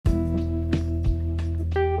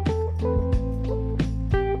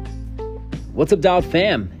What's up, Dialed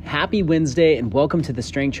fam? Happy Wednesday and welcome to the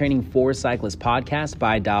Strength Training for Cyclists podcast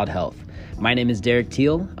by Dialed Health. My name is Derek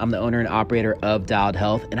Teal. I'm the owner and operator of Dialed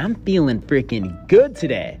Health, and I'm feeling freaking good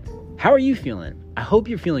today. How are you feeling? I hope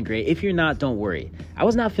you're feeling great. If you're not, don't worry. I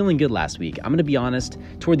was not feeling good last week. I'm going to be honest.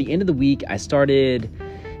 Toward the end of the week, I started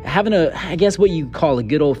having what you call a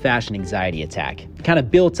good old-fashioned anxiety attack. Kind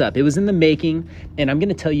of built up. It was in the making, and I'm going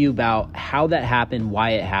to tell you about how that happened,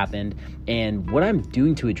 why it happened, and what I'm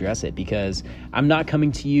doing to address it, because I'm not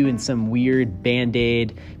coming to you in some weird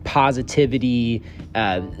Band-Aid, positivity,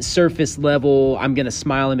 surface level, I'm going to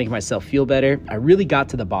smile and make myself feel better. I really got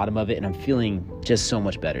to the bottom of it, and I'm feeling just so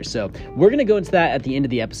much better. So we're going to go into that at the end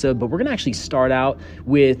of the episode, but we're going to actually start out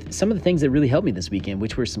with some of the things that really helped me this weekend,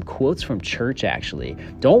 which were some quotes from church, actually.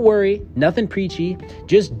 Don't worry, nothing preachy,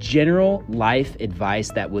 just general life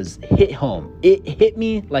advice that was hit home. It hit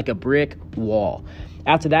me like a brick wall.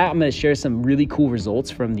 After that, I'm going to share some really cool results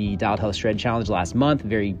from the Dialed Health Shred Challenge last month.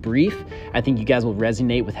 Very brief. I think you guys will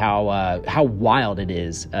resonate with how wild it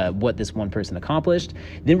is, what this one person accomplished.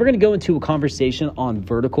 Then we're going to go into a conversation on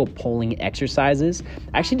vertical pulling exercises.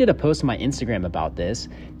 I actually did a post on my Instagram about this,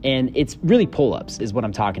 and it's really pull-ups is what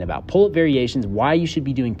I'm talking about. Pull-up variations, why you should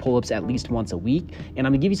be doing pull-ups at least once a week. And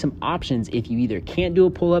I'm going to give you some options if you either can't do a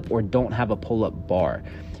pull-up or don't have a pull-up bar.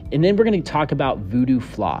 And then we're going to talk about voodoo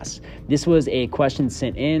floss. This was a question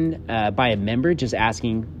sent in by a member just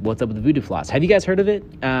asking, what's up with the voodoo floss? Have you guys heard of it?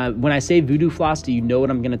 When I say voodoo floss, do you know what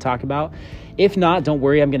I'm going to talk about? If not, don't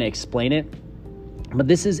worry, I'm going to explain it. But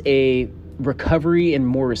this is a recovery and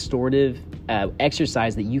more restorative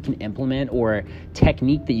exercise that you can implement, or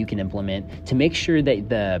technique that you can implement to make sure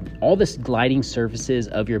that all the gliding surfaces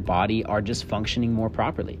of your body are just functioning more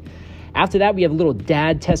properly. After that, we have a little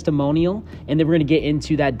dad testimonial, and then we're going to get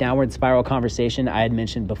into that downward spiral conversation I had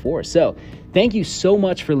mentioned before. So thank you so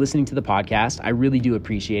much for listening to the podcast. I really do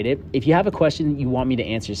appreciate it. If you have a question you want me to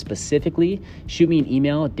answer specifically, shoot me an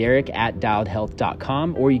email,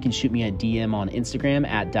 derek@dialedhealth.com, or you can shoot me a DM on Instagram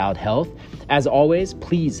 @dialedhealth. As always,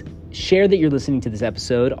 please share that you're listening to this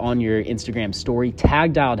episode on your Instagram story,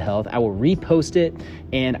 tag Dialed Health. I will repost it,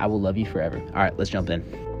 and I will love you forever. All right, let's jump in.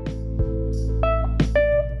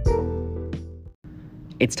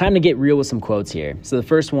 It's time to get real with some quotes here. So the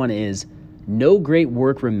first one is, no great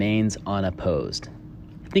work remains unopposed.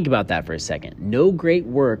 Think about that for a second. No great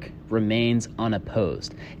work remains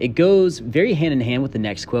unopposed. It goes very hand in hand with the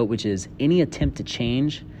next quote, which is, any attempt to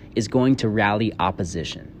change is going to rally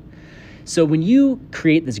opposition. So when you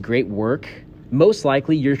create this great work, most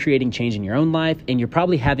likely you're creating change in your own life, and you're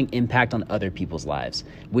probably having impact on other people's lives,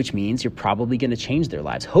 which means you're probably going to change their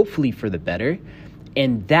lives, hopefully for the better.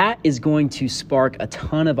 And that is going to spark a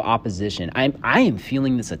ton of opposition. I am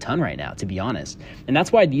feeling this a ton right now, to be honest. And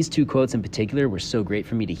that's why these two quotes in particular were so great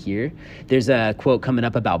for me to hear. There's a quote coming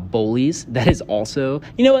up about bullies that is also,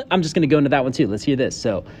 you know what? I'm just going to go into that one too. Let's hear this.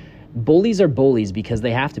 So, bullies are bullies because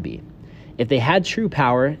they have to be. If they had true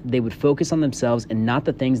power, they would focus on themselves and not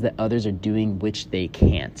the things that others are doing, which they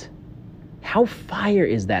can't. How fire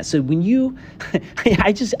is that? So when you,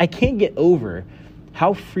 I can't get over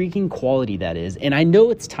how freaking quality that is. And I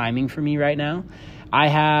know it's timing for me right now. I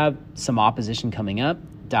have some opposition coming up.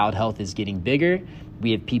 Dialed Health is getting bigger.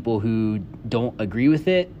 We have people who don't agree with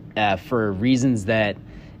it for reasons that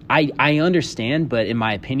I understand, but in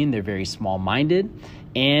my opinion, they're very small-minded.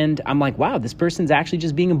 And I'm like, wow, this person's actually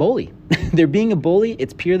just being a bully. They're being a bully.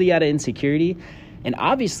 It's purely out of insecurity. And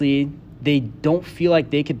obviously, they don't feel like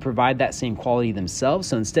they could provide that same quality themselves.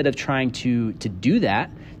 So instead of trying to do that,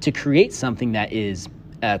 to create something that is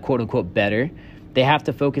quote unquote better, they have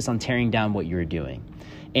to focus on tearing down what you're doing.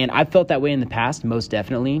 And I've felt that way in the past, most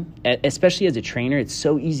definitely. Especially as a trainer, it's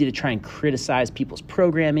so easy to try and criticize people's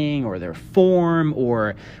programming or their form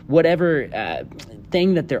or whatever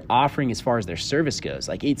thing that they're offering as far as their service goes.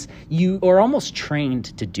 Like, you are almost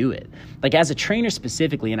trained to do it. Like, as a trainer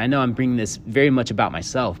specifically, and I know I'm bringing this very much about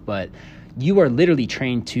myself, but you are literally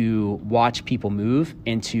trained to watch people move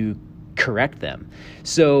and to correct them.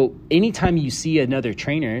 So anytime you see another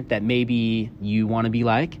trainer that maybe you want to be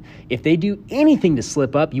like, if they do anything to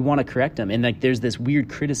slip up, you want to correct them. And like, there's this weird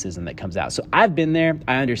criticism that comes out. So I've been there,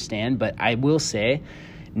 I understand, but I will say,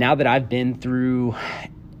 now that I've been through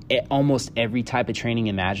almost every type of training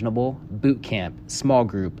imaginable, boot camp, small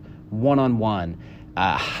group, one-on-one,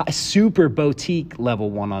 super boutique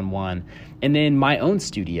level one-on-one, and then my own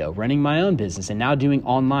studio, running my own business, and now doing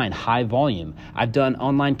online high volume. I've done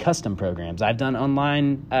online custom programs. I've done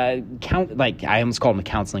online I almost call them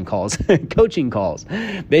counseling calls, coaching calls.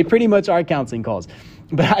 They pretty much are counseling calls.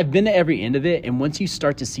 But I've been to every end of it, and once you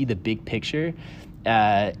start to see the big picture,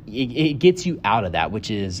 it gets you out of that,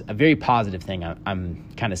 which is a very positive thing I'm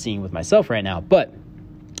kind of seeing with myself right now. But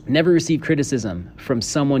never receive criticism from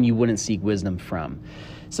someone you wouldn't seek wisdom from.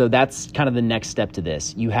 So that's kind of the next step to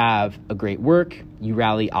this. You have a great work, you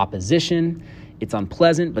rally opposition, it's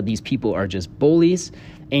unpleasant, but these people are just bullies.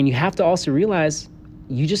 And you have to also realize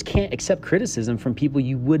you just can't accept criticism from people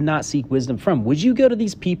you would not seek wisdom from. Would you go to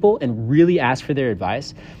these people and really ask for their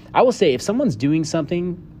advice? I will say, if someone's doing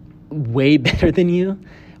something way better than you,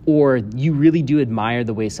 or you really do admire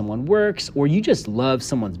the way someone works, or you just love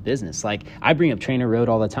someone's business. Like, I bring up Trainer Road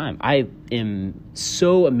all the time. I am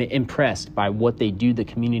so impressed by what they do, the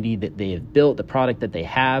community that they have built, the product that they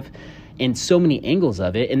have, and so many angles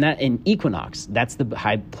of it. And that in Equinox, that's the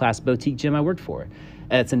high-class boutique gym I worked for.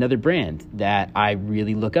 It's another brand that I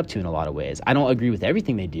really look up to in a lot of ways. I don't agree with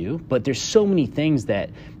everything they do, but there's so many things that,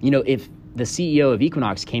 if the CEO of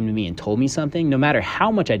Equinox came to me and told me something, no matter how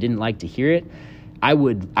much I didn't like to hear it, I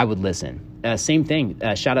would listen. Same thing.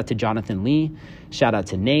 Shout out to Jonathan Lee. Shout out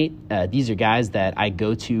to Nate. These are guys that I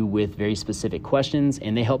go to with very specific questions,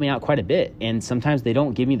 and they help me out quite a bit. And sometimes they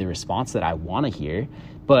don't give me the response that I want to hear,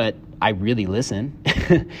 but I really listen.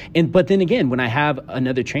 But then again, when I have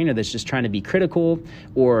another trainer that's just trying to be critical,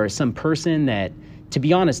 or some person that, to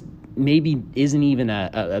be honest, maybe isn't even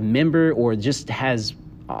a member, or just has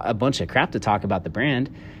a bunch of crap to talk about the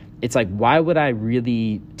brand, it's like, why would I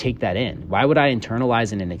really take that in? Why would I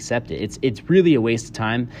internalize it and accept it? It's really a waste of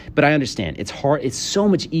time, but I understand. It's hard. It's so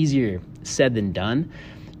much easier said than done.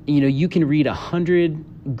 You can read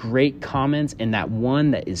 100 great comments, and that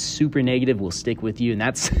one that is super negative will stick with you. And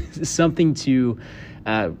that's something to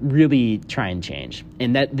really try and change.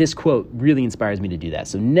 And that this quote really inspires me to do that.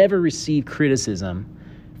 So never receive criticism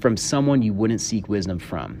from someone you wouldn't seek wisdom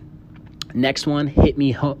from. Next one,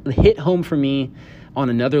 hit home for me on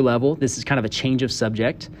another level. This is kind of a change of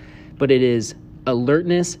subject, but it is,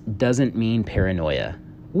 alertness doesn't mean paranoia.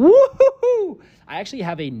 Woohoo! I actually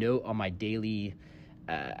have a note on my daily,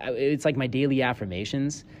 it's like my daily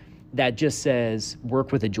affirmations that just says,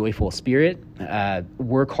 work with a joyful spirit,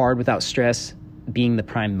 work hard without stress, being the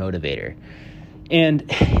prime motivator. And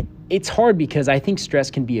it's hard because I think stress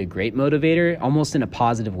can be a great motivator, almost in a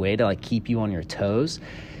positive way, to like keep you on your toes.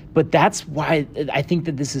 But that's why I think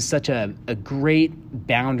that this is such a great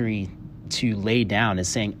boundary to lay down, is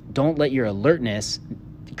saying, don't let your alertness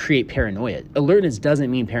create paranoia. Alertness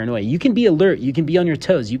doesn't mean paranoia. You can be alert. You can be on your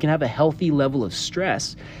toes. You can have a healthy level of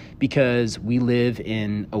stress, because we live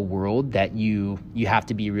in a world that you have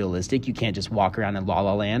to be realistic. You can't just walk around in La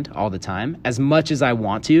La Land all the time, as much as I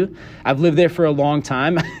want to. I've lived there for a long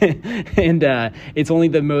time, and it's only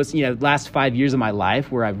the most, last 5 years of my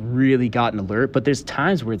life where I've really gotten alert, but there's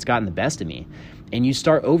times where it's gotten the best of me, and you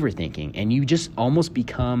start overthinking, and you just almost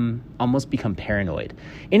become paranoid.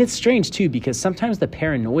 And it's strange too, because sometimes the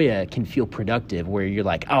paranoia can feel productive, where you're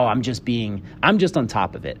like, oh, I'm just on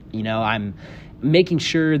top of it. I'm making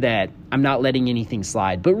sure that I'm not letting anything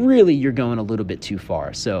slide, but really you're going a little bit too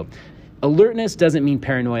far. So alertness doesn't mean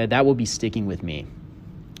paranoia. That will be sticking with me.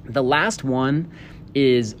 The last one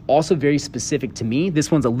is also very specific to me. This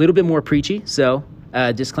one's a little bit more preachy. So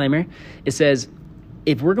disclaimer, it says,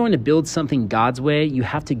 if we're going to build something God's way, you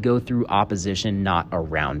have to go through opposition, not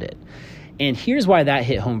around it. And here's why that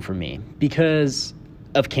hit home for me, because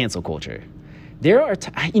of cancel culture. There are,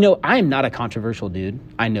 I am not a controversial dude.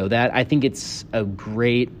 I know that. I think it's a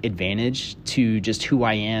great advantage to just who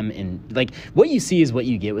I am. And like, what you see is what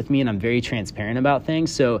you get with me. And I'm very transparent about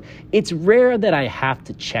things. So it's rare that I have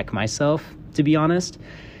to check myself, to be honest.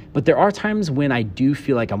 But there are times when I do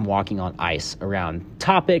feel like I'm walking on ice around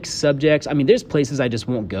topics, subjects. I mean, there's places I just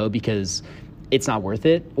won't go because it's not worth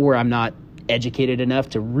it, or I'm not educated enough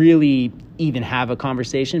to really even have a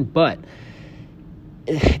conversation. But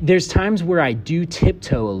there's times where I do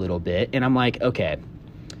tiptoe a little bit, and I'm like, okay,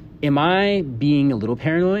 am I being a little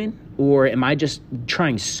paranoid, or am I just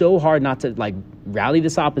trying so hard not to like rally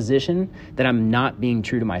this opposition that I'm not being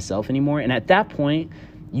true to myself anymore? And at that point,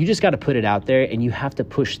 you just got to put it out there, and you have to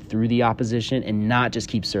push through the opposition and not just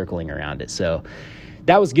keep circling around it. So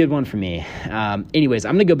that was a good one for me. Anyways,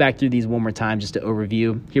 I'm going to go back through these one more time just to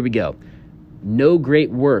overview. Here we go. No great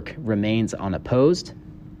work remains unopposed.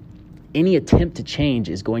 Any attempt to change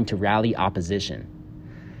is going to rally opposition.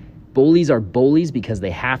 Bullies are bullies because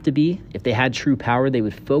they have to be. If they had true power, they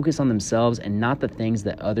would focus on themselves and not the things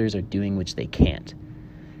that others are doing which they can't.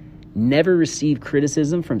 Never receive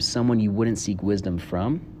criticism from someone you wouldn't seek wisdom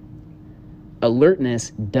from.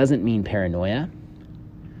 Alertness doesn't mean paranoia.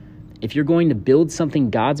 If you're going to build something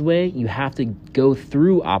God's way, you have to go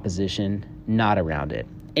through opposition, not around it.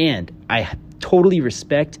 And I totally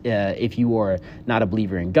respect if you are not a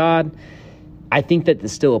believer in God. I think that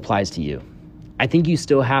this still applies to you. I think you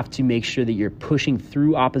still have to make sure that you're pushing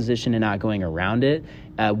through opposition and not going around it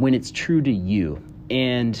when it's true to you.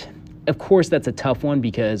 And of course, that's a tough one,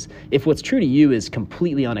 because if what's true to you is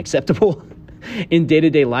completely unacceptable in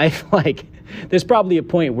day-to-day life, like, there's probably a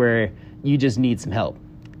point where you just need some help.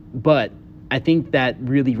 But I think that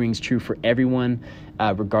really rings true for everyone,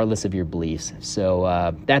 regardless of your beliefs.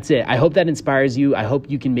 So that's it. I hope that inspires you. I hope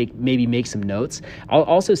you can maybe make some notes. I'll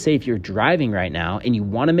also say, if you're driving right now and you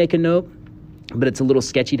want to make a note, but it's a little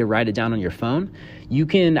sketchy to write it down on your phone,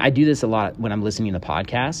 I do this a lot when I'm listening to the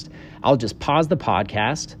podcast. I'll just pause the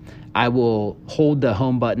podcast. I will hold the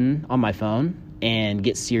home button on my phone and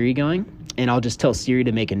get Siri going, and I'll just tell Siri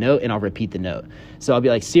to make a note, and I'll repeat the note. So I'll be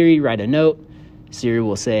like, Siri, write a note. Siri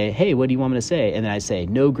will say, hey, what do you want me to say? And then I say,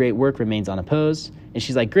 no great work remains unopposed. And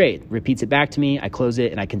she's like, great, repeats it back to me. I close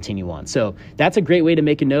it and I continue on. So that's a great way to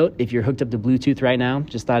make a note if you're hooked up to Bluetooth right now.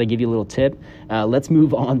 Just thought I'd give you a little tip. Let's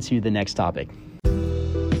move on to the next topic.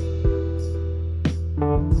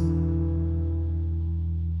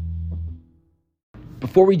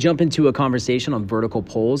 Before we jump into a conversation on vertical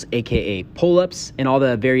pulls, aka pull-ups, and all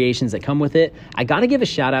the variations that come with it, I got to give a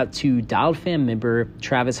shout out to Dialed Fam member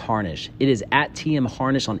Travis Harnish. It is at TM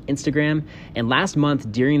Harnish on Instagram. And last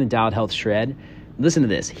month during the Dialed Health Shred, listen to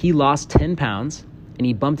this, he lost 10 pounds and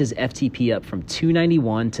he bumped his FTP up from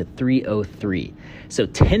 291 to 303. So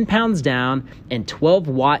 10 pounds down and 12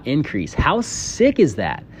 watt increase. How sick is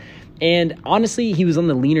that? And honestly, he was on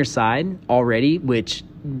the leaner side already, which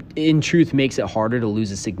in truth makes it harder to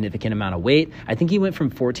lose a significant amount of weight. I think he went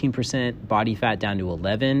from 14% body fat down to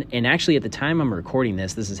 11. And actually, at the time I'm recording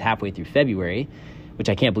this is halfway through February, which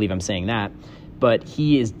I can't believe I'm saying that. But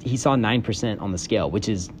he saw 9% on the scale, which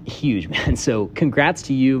is huge, man. So congrats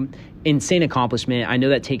to you. Insane accomplishment. I know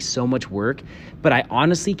that takes so much work, but I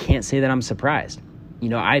honestly can't say that I'm surprised. You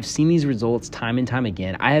know, I've seen these results time and time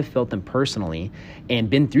again. I have felt them personally and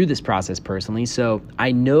been through this process personally. So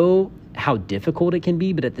I know how difficult it can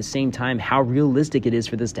be, but at the same time, how realistic it is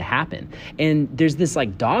for this to happen. And there's this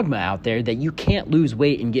like dogma out there that you can't lose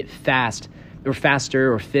weight and get fast or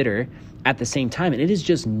faster or fitter at the same time. And it is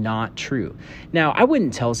just not true. Now, I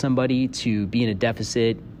wouldn't tell somebody to be in a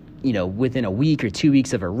deficit, you know, within a week or 2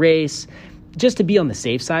 weeks of a race, just to be on the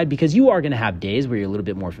safe side, because you are going to have days where you're a little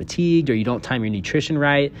bit more fatigued or you don't time your nutrition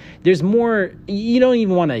right. There's more, you don't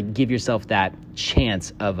even want to give yourself that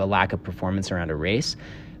chance of a lack of performance around a race.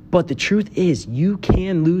 But the truth is, you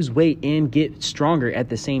can lose weight and get stronger at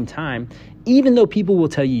the same time, even though people will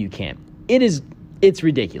tell you can't. It's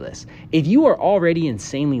ridiculous. If you are already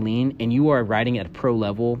insanely lean and you are riding at a pro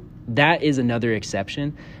level, that is another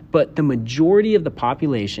exception. But the majority of the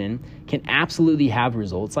population can absolutely have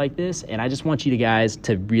results like this. And I just want you guys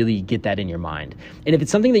to really get that in your mind. And if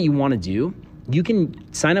it's something that you want to do, you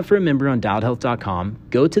can sign up for a member on dialedhealth.com,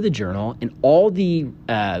 go to the journal, and all the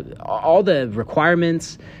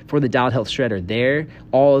requirements for the Dialed Health Shred are there.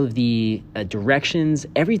 All of the directions,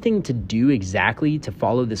 everything to do exactly to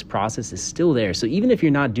follow this process is still there. So even if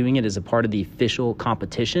you're not doing it as a part of the official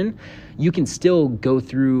competition, you can still go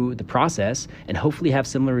through the process and hopefully have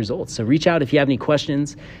similar results. So reach out if you have any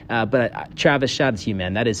questions. But Travis, shout out to you,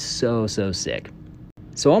 man. That is so, so sick.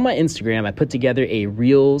 So on my Instagram, I put together a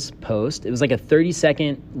Reels post. It was like a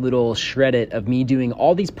 30-second little shred of me doing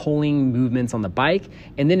all these pulling movements on the bike,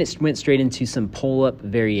 and then it went straight into some pull-up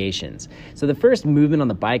variations. So the first movement on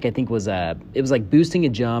the bike, I think, was it was like boosting a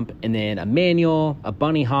jump, and then a manual, a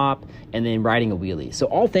bunny hop, and then riding a wheelie. So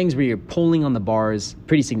all things where you're pulling on the bars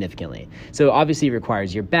pretty significantly. So obviously it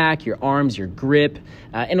requires your back, your arms, your grip,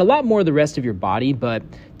 and a lot more of the rest of your body, but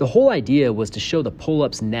the whole idea was to show the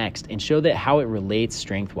pull-ups next and show that how it relates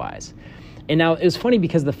strength-wise. And now it was funny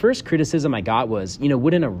because the first criticism I got was,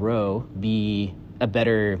 wouldn't a row be a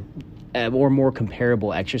better or more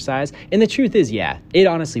comparable exercise? And the truth is, yeah, it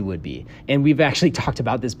honestly would be. And we've actually talked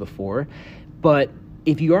about this before. But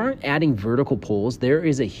if you aren't adding vertical pulls, there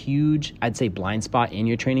is a huge, I'd say, blind spot in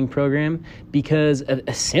your training program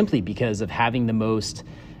simply because of having the most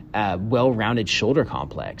well-rounded shoulder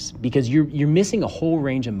complex, because you're missing a whole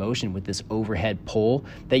range of motion with this overhead pull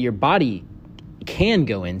that your body can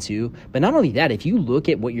go into. But not only that, if you look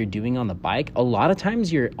at what you're doing on the bike, a lot of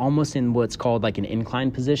times you're almost in what's called like an incline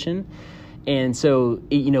position. And so,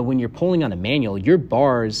 when you're pulling on a manual, your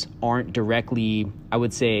bars aren't directly, I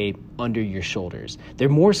would say, under your shoulders. They're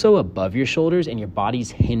more so above your shoulders and your body's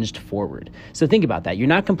hinged forward. So think about that. You're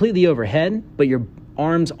not completely overhead, but your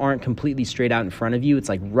arms aren't completely straight out in front of you. It's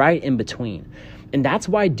like right in between. And that's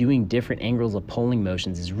why doing different angles of pulling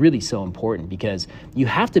motions is really so important, because you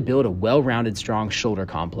have to build a well-rounded, strong shoulder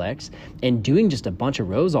complex. And doing just a bunch of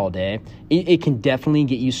rows all day, it can definitely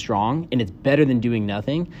get you strong, and it's better than doing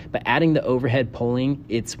nothing. But adding the overhead pulling,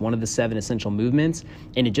 it's one of the 7 essential movements,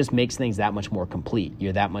 and it just makes things that much more complete.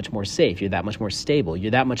 You're that much more safe. You're that much more stable.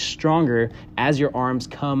 You're that much stronger as your arms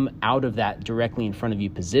come out of that directly in front of you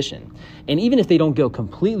position. And even if they don't go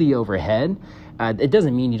completely overhead, it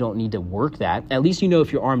doesn't mean you don't need to work that. At least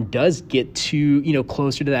if your arm does get to,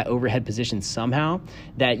 closer to that overhead position somehow,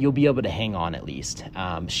 that you'll be able to hang on at least.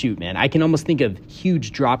 Shoot, man, I can almost think of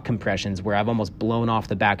huge drop compressions where I've almost blown off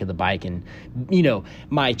the back of the bike and,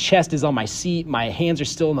 my chest is on my seat, my hands are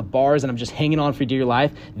still in the bars, and I'm just hanging on for dear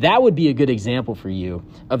life. That would be a good example for you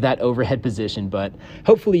of that overhead position, but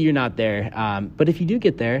hopefully you're not there. But if you do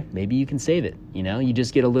get there, maybe you can save it. You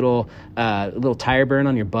just get a little tire burn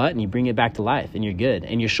on your butt and you bring it back to life, and you're good,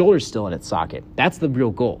 and your shoulder's still in its socket. That's the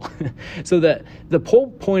real goal. So the whole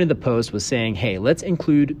point of the post was saying, hey, let's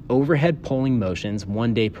include overhead pulling motions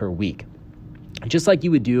 1 day per week, just like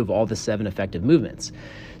you would do of all the 7 effective movements.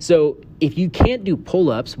 So if you can't do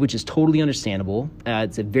pull-ups, which is totally understandable,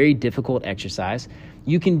 it's a very difficult exercise,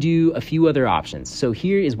 you can do a few other options. So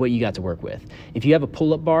here is what you got to work with. If you have a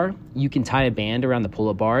pull-up bar, you can tie a band around the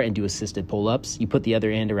pull-up bar and do assisted pull-ups. You put the other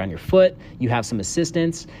end around your foot. You have some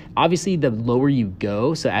assistance. Obviously, the lower you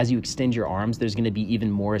go, so as you extend your arms, there's going to be even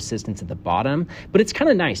more assistance at the bottom. But it's kind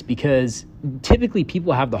of nice because typically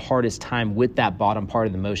people have the hardest time with that bottom part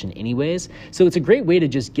of the motion anyways. So it's a great way to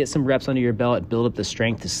just get some reps under your belt, build up the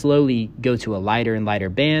strength to slowly go to a lighter and lighter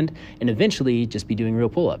band, and eventually just be doing real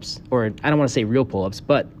pull-ups. Or I don't want to say real pull-ups,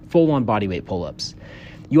 but full-on bodyweight pull-ups.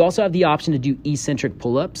 You also have the option to do eccentric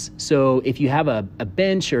pull-ups. So if you have a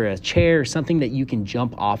bench or a chair or something that you can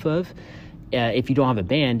jump off of, if you don't have a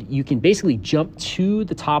band, you can basically jump to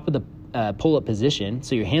the top of the pull-up position.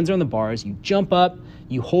 So your hands are on the bars, you jump up,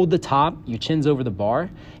 you hold the top, your chin's over the bar,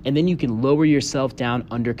 and then you can lower yourself down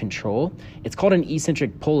under control. It's called an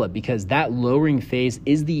eccentric pull-up because that lowering phase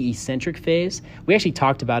is the eccentric phase. We actually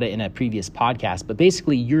talked about it in a previous podcast, but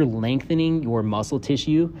basically you're lengthening your muscle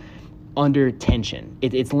tissue under tension.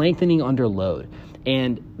 It's lengthening under load.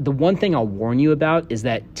 And the one thing I'll warn you about is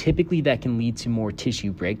that typically that can lead to more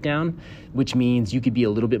tissue breakdown, which means you could be a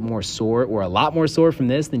little bit more sore or a lot more sore from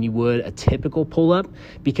this than you would a typical pull-up,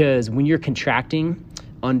 because when you're contracting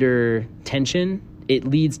under tension, it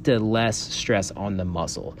leads to less stress on the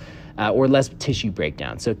muscle or less tissue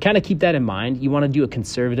breakdown. So kind of keep that in mind. You want to do a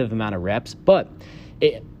conservative amount of reps, but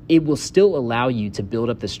it will still allow you to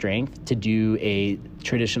build up the strength to do a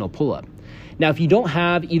traditional pull-up. Now, if you don't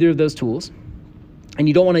have either of those tools, and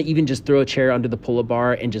you don't want to even just throw a chair under the pull-up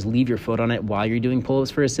bar and just leave your foot on it while you're doing pull-ups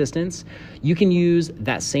for assistance, you can use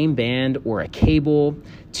that same band or a cable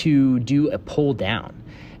to do a pull down.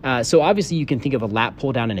 So obviously you can think of a lat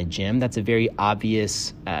pull down in a gym. That's a very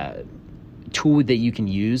obvious tool that you can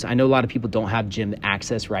use. I know a lot of people don't have gym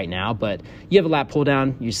access right now, but you have a lat pull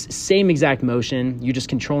down, you same exact motion, you're just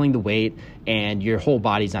controlling the weight and your whole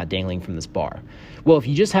body's not dangling from this bar. Well, if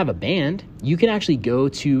you just have a band, you can actually go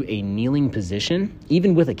to a kneeling position,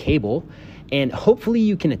 even with a cable, and hopefully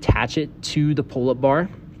you can attach it to the pull-up bar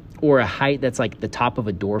or a height that's like the top of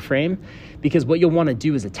a door frame, because what you'll want to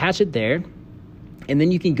do is attach it there, and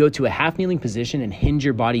then you can go to a half kneeling position and hinge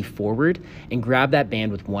your body forward and grab that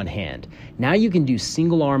band with one hand. Now you can do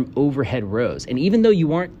single arm overhead rows. And even though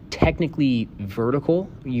you aren't technically vertical,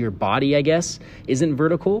 your body, I guess, isn't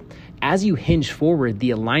vertical, as you hinge forward,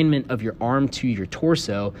 the alignment of your arm to your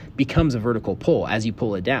torso becomes a vertical pull as you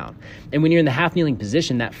pull it down. And when you're in the half kneeling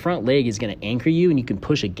position, that front leg is going to anchor you and you can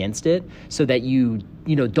push against it so that you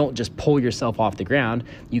don't just pull yourself off the ground.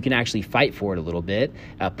 You can actually fight for it a little bit,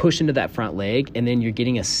 push into that front leg, and then you're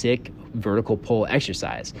getting a sick vertical pull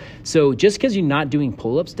exercise. So just because you're not doing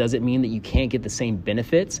pull-ups doesn't mean that you can't get the same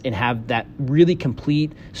benefits and have that really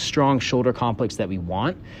complete, strong shoulder complex that we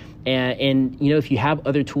want. And if you have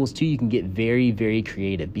other tools too, you can get very, very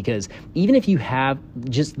creative, because even if you have,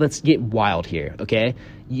 let's get wild here, okay?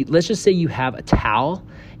 Let's just say you have a towel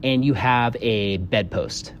and you have a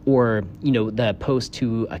bedpost or, the post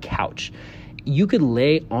to a couch. You could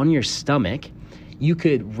lay on your stomach, you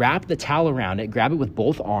could wrap the towel around it, grab it with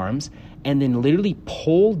both arms, and then literally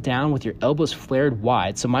pull down with your elbows flared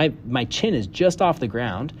wide. So my chin is just off the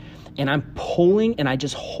ground, and I'm pulling and I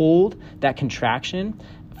just hold that contraction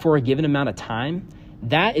for a given amount of time.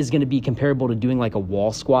 That is going to be comparable to doing like a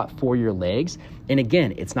wall squat for your legs. And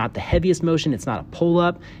again, it's not the heaviest motion. It's not a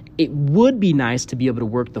pull-up. It would be nice to be able to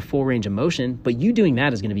work the full range of motion, but you doing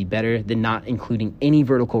that is going to be better than not including any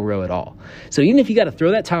vertical row at all. So even if you got to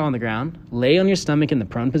throw that towel on the ground, lay on your stomach in the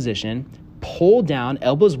prone position, pull down,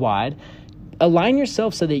 elbows wide. Align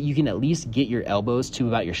yourself so that you can at least get your elbows to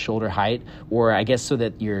about your shoulder height, or I guess so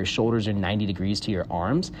that your shoulders are 90 degrees to your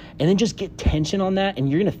arms, and then just get tension on that, and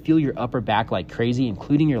you're gonna feel your upper back like crazy,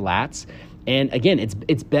 including your lats. And again,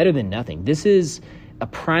 it's better than nothing. This is a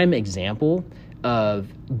prime example of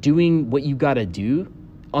doing what you gotta do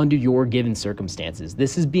under your given circumstances.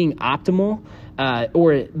 This is being optimal,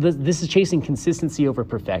 or this is chasing consistency over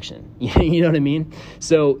perfection. You know what I mean?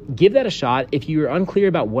 So give that a shot. If you're unclear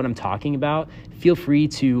about what I'm talking about, feel free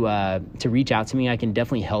to reach out to me. I can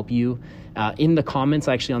definitely help you. In the comments,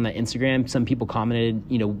 actually on that Instagram, some people commented,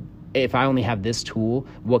 if I only have this tool,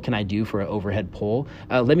 what can I do for an overhead pull?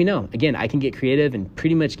 Let me know. Again, I can get creative and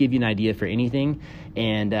pretty much give you an idea for anything,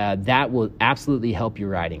 and that will absolutely help your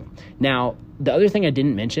riding. Now, the other thing I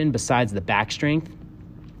didn't mention besides the back strength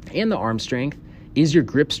and the arm strength is your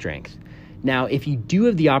grip strength. Now, if you do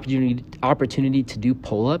have the opportunity to do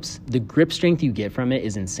pull-ups, the grip strength you get from it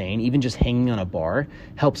is insane. Even just hanging on a bar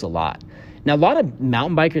helps a lot. Now, a lot of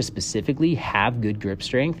mountain bikers specifically have good grip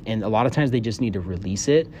strength, and a lot of times they just need to release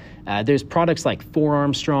it. There's products like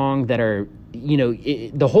Forearm Strong that are,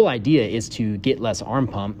 the whole idea is to get less arm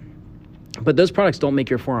pump, but those products don't make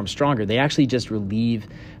your forearm stronger. They actually just relieve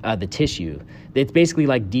the tissue. It's basically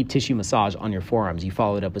like deep tissue massage on your forearms. You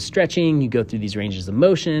follow it up with stretching, you go through these ranges of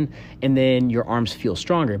motion, and then your arms feel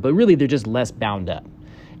stronger, but really they're just less bound up.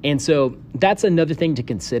 And so that's another thing to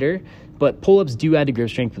consider. But pull-ups do add to grip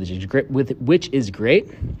strength, which is great.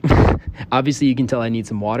 Obviously, you can tell I need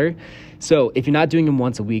some water. So if you're not doing them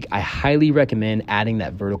once a week, I highly recommend adding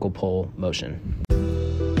that vertical pull motion.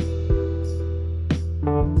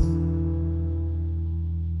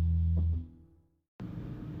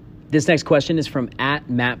 This next question is from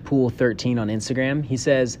 @MattPool13 on Instagram. He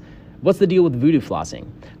says, what's the deal with voodoo flossing?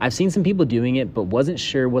 I've seen some people doing it, but wasn't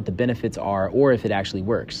sure what the benefits are or if it actually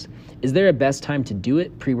works. Is there a best time to do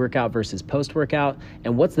it, pre-workout versus post-workout?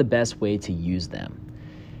 And what's the best way to use them?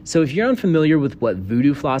 So if you're unfamiliar with what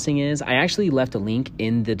voodoo flossing is, I actually left a link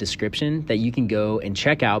in the description that you can go and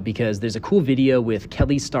check out because there's a cool video with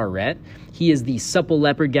Kelly Starrett. He is the Supple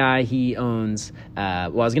Leopard guy. He owns, I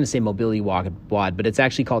was going to say Mobility WOD, but it's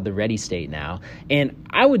actually called the Ready State now. And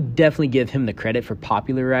I would definitely give him the credit for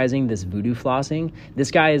popularizing this voodoo flossing. This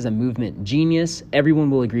guy is a movement genius. Everyone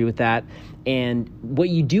will agree with that. And what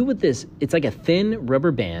you do with this, it's like a thin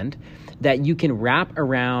rubber band that you can wrap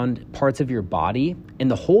around parts of your body. And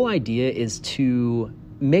the whole idea is to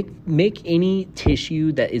make any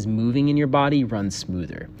tissue that is moving in your body run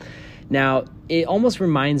smoother. Now, it almost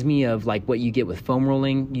reminds me of like what you get with foam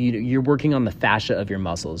rolling. You're working on the fascia of your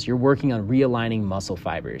muscles. You're working on realigning muscle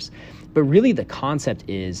fibers. But really the concept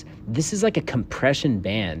is this is like a compression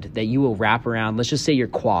band that you will wrap around, let's just say your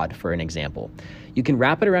quad for an example. You can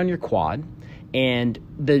wrap it around your quad. And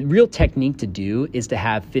the real technique to do is to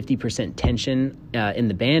have 50% tension in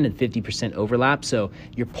the band and 50% overlap. So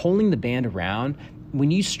you're pulling the band around. When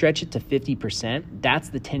you stretch it to 50%, that's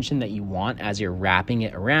the tension that you want as you're wrapping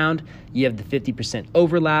it around. You have the 50%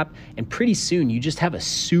 overlap, and pretty soon you just have a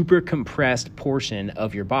super compressed portion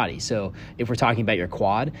of your body. So if we're talking about your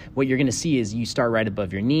quad, what you're gonna see is you start right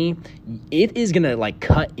above your knee. It is gonna like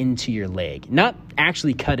cut into your leg. Not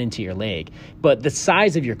actually cut into your leg, but the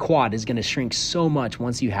size of your quad is gonna shrink so much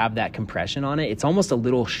once you have that compression on it. It's almost a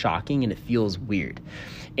little shocking and it feels weird.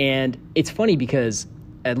 And it's funny because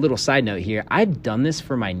a little side note here, I've done this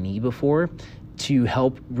for my knee before to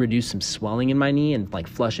help reduce some swelling in my knee and like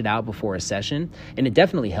flush it out before a session, and it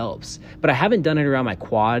definitely helps. But I haven't done it around my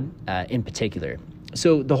quad in particular.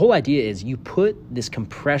 So the whole idea is you put this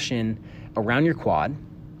compression around your quad,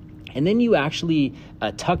 and then you actually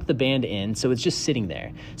tuck the band in so it's just sitting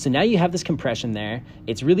there. So now you have this compression there.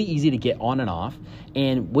 It's really easy to get on and off.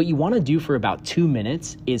 And what you want to do for about 2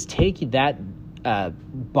 minutes is take that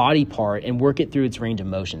body part and work it through its range of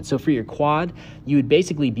motion. So for your quad, you would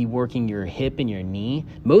basically be working your hip and your knee,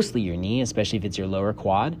 mostly your knee, especially if it's your lower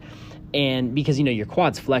quad. And because, your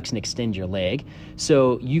quads flex and extend your leg.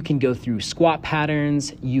 So you can go through squat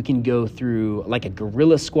patterns. You can go through like a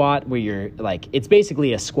gorilla squat where you're like, it's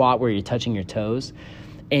basically a squat where you're touching your toes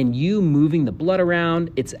and you moving the blood around.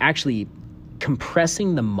 It's actually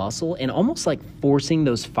compressing the muscle and almost like forcing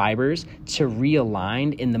those fibers to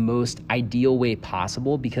realign in the most ideal way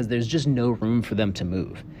possible because there's just no room for them to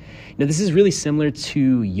move. Now, this is really similar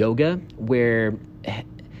to yoga, where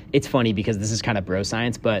it's funny because this is kind of bro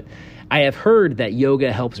science, but I have heard that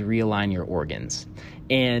yoga helps realign your organs.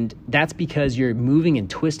 And that's because you're moving and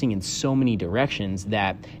twisting in so many directions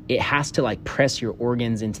that it has to like press your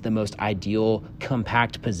organs into the most ideal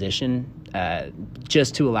compact position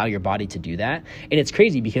just to allow your body to do that. And it's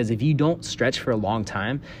crazy because if you don't stretch for a long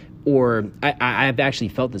time, or I've actually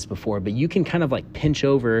felt this before, but you can kind of like pinch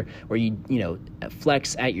over, or you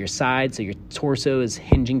flex at your side, so your torso is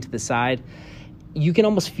hinging to the side. You can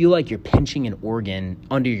almost feel like you're pinching an organ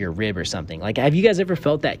under your rib or something. Like, have you guys ever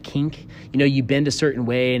felt that kink? You bend a certain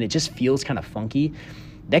way and it just feels kind of funky.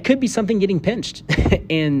 That could be something getting pinched.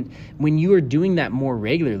 And when you are doing that more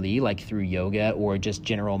regularly, like through yoga or just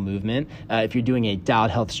general movement, if you're doing a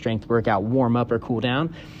dialed health strength workout, warm up or cool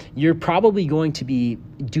down, you're probably going to be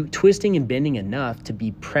twisting and bending enough to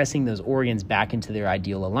be pressing those organs back into their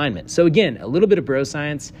ideal alignment. So again, a little bit of bro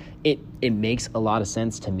science, it makes a lot of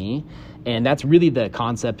sense to me. And that's really the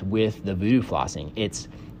concept with the voodoo flossing.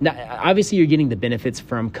 Now, obviously, you're getting the benefits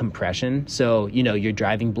from compression. So, you're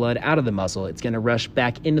driving blood out of the muscle. It's going to rush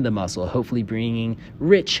back into the muscle, hopefully bringing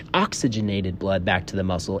rich oxygenated blood back to the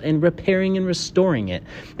muscle and repairing and restoring it.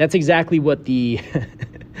 That's exactly what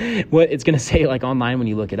what it's going to say like online when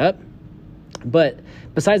you look it up. But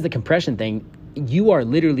besides the compression thing, you are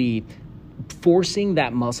literally forcing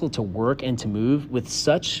that muscle to work and to move with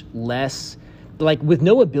such less, with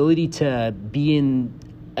no ability to be in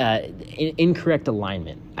incorrect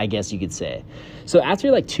alignment, I guess you could say. So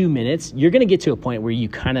after 2 minutes, you're going to get to a point where you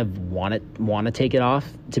kind of want to take it off,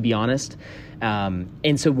 to be honest.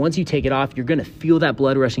 And so once you take it off, you're going to feel that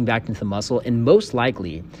blood rushing back into the muscle. And most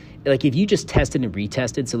likely, if you just tested and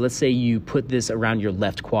retested, so let's say you put this around your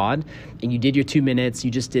left quad and you did your 2 minutes, you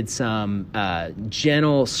just did some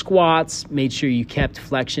gentle squats, made sure you kept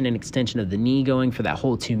flexion and extension of the knee going for that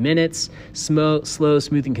whole 2 minutes, slow,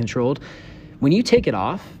 smooth, and controlled. When you take it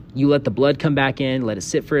off, you let the blood come back in, let it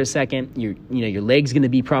sit for a second. Your leg's going to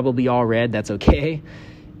be probably all red. That's okay.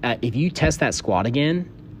 If you test that squat again,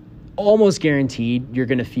 almost guaranteed you're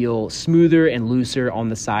going to feel smoother and looser on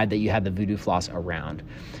the side that you had the voodoo floss around.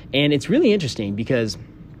 And it's really interesting because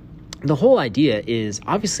the whole idea is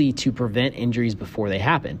obviously to prevent injuries before they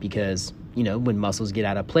happen, because when muscles get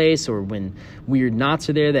out of place or when weird knots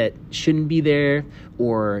are there that shouldn't be there,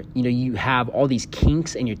 or, you have all these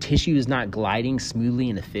kinks and your tissue is not gliding smoothly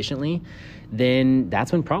and efficiently, then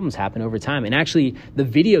that's when problems happen over time. And actually, the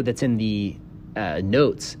video that's in the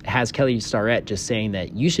notes has Kelly Starrett just saying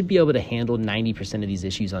that you should be able to handle 90% of these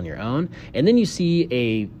issues on your own. And then you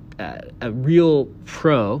see a real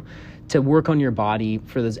pro to work on your body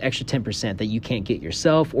for those extra 10% that you can't get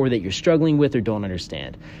yourself, or that you're struggling with or don't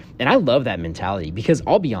understand. And I love that mentality, because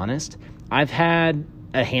I'll be honest, I've had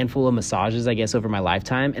a handful of massages, I guess, over my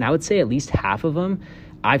lifetime. And I would say at least half of them,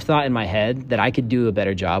 I've thought in my head that I could do a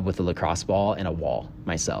better job with a lacrosse ball and a wall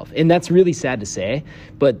myself. And that's really sad to say,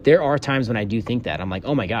 but there are times when I do think that. I'm like,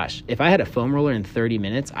 oh my gosh, if I had a foam roller in 30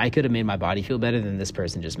 minutes, I could have made my body feel better than this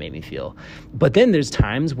person just made me feel. But then there's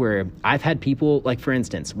times where I've had people, like for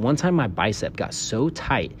instance, one time my bicep got so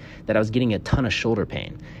tight that I was getting a ton of shoulder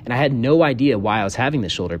pain. And I had no idea why I was having the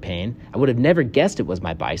shoulder pain. I would have never guessed it was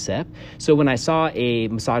my bicep. So when I saw a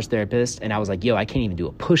massage therapist and I was like, yo, I can't even do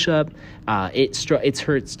a push-up. It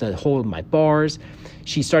hurts to hold my bars.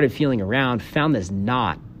 She started feeling around, found this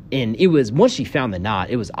knot. And it was, once she found the knot,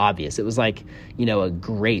 it was obvious. It was like, a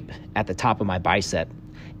grape at the top of my bicep.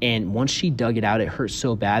 And once she dug it out, it hurt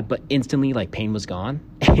so bad, but instantly pain was gone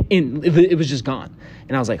and it was just gone.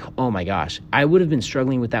 And I was like, oh my gosh, I would have been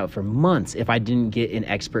struggling with that for months if I didn't get an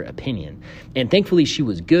expert opinion. And thankfully she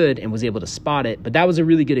was good and was able to spot it. But that was a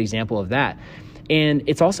really good example of that. And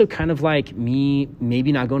it's also kind of like me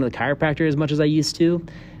maybe not going to the chiropractor as much as I used to.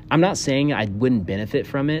 I'm not saying I wouldn't benefit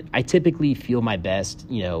from it. I typically feel my best,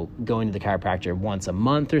 going to the chiropractor once a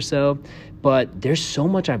month or so. But there's so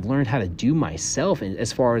much I've learned how to do myself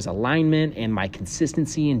as far as alignment and my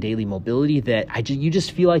consistency and daily mobility that you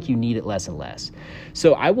just feel like you need it less and less.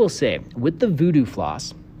 So I will say, with the voodoo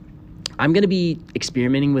floss, I'm going to be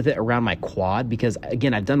experimenting with it around my quad because,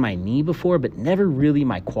 again, I've done my knee before, but never really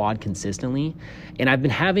my quad consistently. And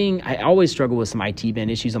I always struggle with some IT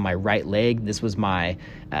band issues on my right leg. This was my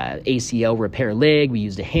ACL repair leg. We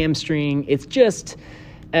used a hamstring. It's just,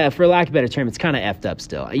 for lack of a better term, it's kind of effed up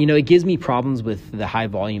still. It gives me problems with the high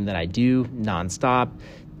volume that I do nonstop.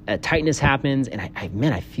 Tightness happens, and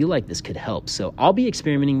I feel like this could help. So I'll be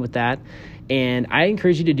experimenting with that. And I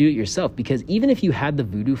encourage you to do it yourself, because even if you had the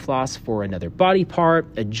voodoo floss for another body part,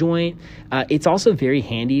 a joint, it's also very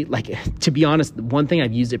handy. To be honest, one thing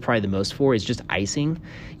I've used it probably the most for is just icing.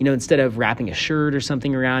 Instead of wrapping a shirt or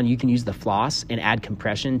something around, you can use the floss and add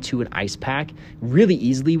compression to an ice pack really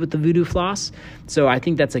easily with the voodoo floss. So I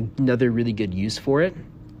think that's another really good use for it.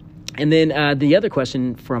 And then the other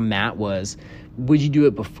question from Matt was, would you do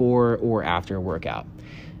it before or after a workout?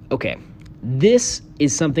 Okay. This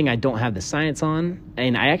is something I don't have the science on,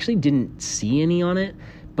 and I actually didn't see any on it.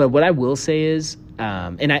 But what I will say is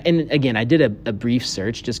And again, I did a brief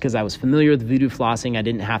search just because I was familiar with voodoo flossing. I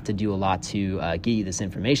didn't have to do a lot to get you this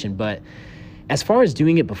information. But as far as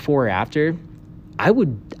doing it before or after,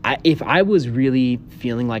 if I was really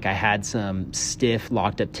feeling like I had some stiff,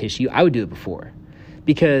 locked up tissue, I would do it before.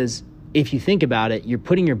 Because if you think about it, you're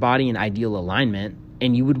putting your body in ideal alignment,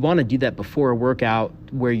 and you would want to do that before a workout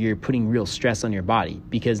where you're putting real stress on your body,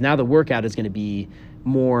 because now the workout is going to be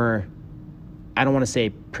more, I don't want to say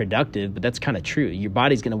productive, but that's kind of true. Your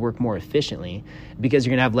body's going to work more efficiently because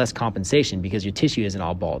you're going to have less compensation because your tissue isn't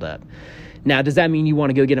all balled up. Now, does that mean you want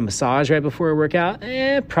to go get a massage right before a workout?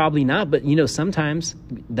 Probably not. But, sometimes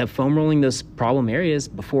the foam rolling those problem areas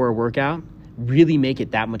before a workout really make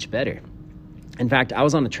it that much better. In fact, I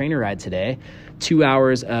was on a trainer ride today, 2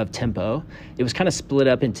 hours of tempo. It was kind of split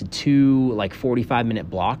up into two 45-minute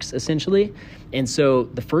blocks, essentially. And so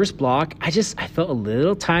the first block, I felt a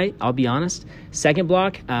little tight, I'll be honest. Second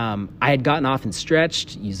block, I had gotten off and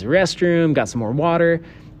stretched, used the restroom, got some more water.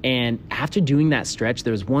 And after doing that stretch,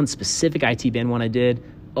 there was one specific IT band one I did.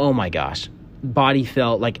 Oh my gosh. Body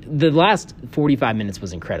felt like the last 45 minutes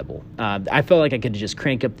was incredible. I felt like I could just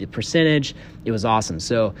crank up the percentage. It was awesome.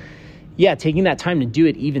 So yeah, taking that time to do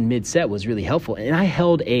it even mid-set was really helpful. And I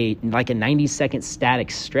held a 90-second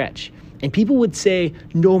static stretch. And people would say,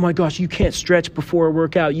 no, my gosh, you can't stretch before a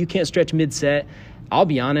workout. You can't stretch mid-set. I'll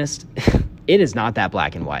be honest, it is not that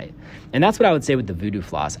black and white. And that's what I would say with the voodoo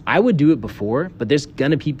floss. I would do it before, but there's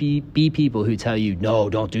going to be people who tell you, no,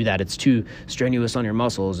 don't do that. It's too strenuous on your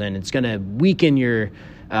muscles, and it's going to weaken your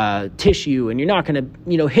tissue, and you're not going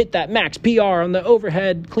to hit that max PR on the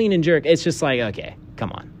overhead clean and jerk. It's just like, okay,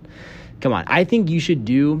 come on. I think you should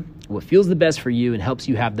do what feels the best for you and helps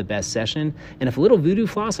you have the best session. And if a little voodoo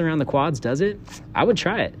floss around the quads does it, I would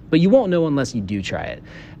try it. But you won't know unless you do try it.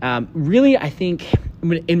 Really, I think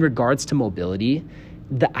in regards to mobility,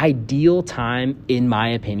 the ideal time, in my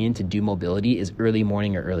opinion, to do mobility is early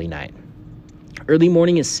morning or early night. Early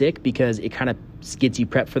morning is sick because it kind of gets you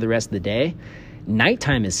prepped for the rest of the day.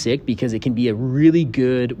 Nighttime is sick because it can be a really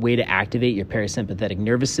good way to activate your parasympathetic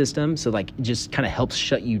nervous system. So it just kind of helps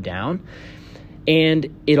shut you down.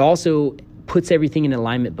 And it also puts everything in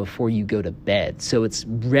alignment before you go to bed. So it's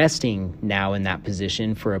resting now in that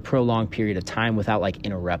position for a prolonged period of time without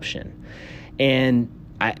interruption. And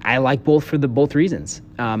I like both for both reasons.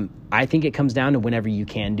 I think it comes down to whenever you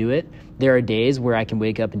can do it. There are days where I can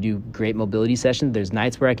wake up and do great mobility sessions. There's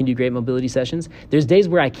nights where I can do great mobility sessions. There's days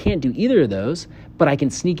where I can't do either of those, but I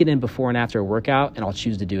can sneak it in before and after a workout, and I'll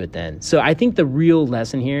choose to do it then. So I think the real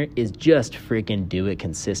lesson here is just freaking do it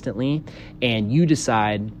consistently, and you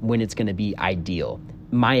decide when it's going to be ideal.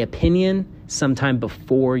 My opinion, sometime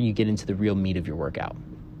before you get into the real meat of your workout.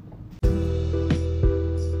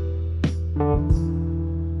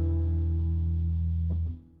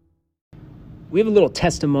 We have a little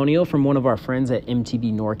testimonial from one of our friends at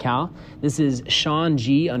MTB NorCal. This is Sean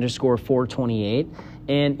G _428.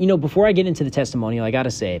 And, before I get into the testimonial, I got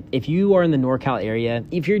to say, if you are in the NorCal area,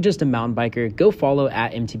 if you're just a mountain biker, go follow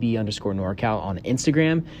at MTB _NorCal on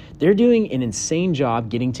Instagram. They're doing an insane job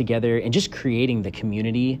getting together and just creating the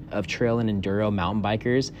community of trail and enduro mountain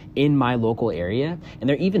bikers in my local area. And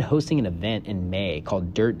they're even hosting an event in May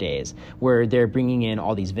called Dirt Days, where they're bringing in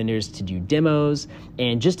all these vendors to do demos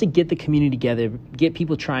and just to get the community together, get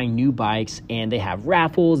people trying new bikes. And they have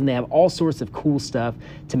raffles and they have all sorts of cool stuff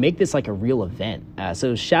to make this like a real event.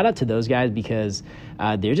 So shout out to those guys because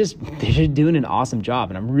they're just doing an awesome job,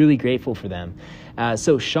 and I'm really grateful for them.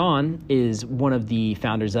 So Sean is one of the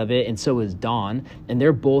founders of it, and so is Don, and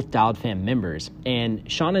they're both Dialed Fam members. And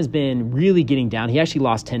Sean has been really getting down. He actually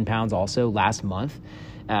lost 10 pounds also last month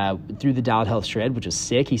through the Dialed Health Shred, which was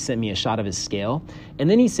sick. He sent me a shot of his scale. And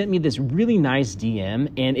then he sent me this really nice DM.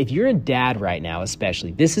 And if you're a dad right now,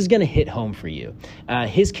 especially, this is going to hit home for you.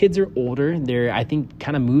 His kids are older. They're, I think,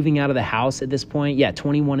 kind of moving out of the house at this point. Yeah,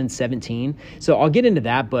 21 and 17. So I'll get into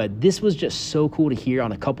that, but this was just so cool to hear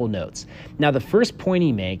on a couple notes. Now, the first point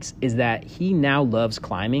he makes is that he now loves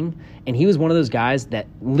climbing. And he was one of those guys that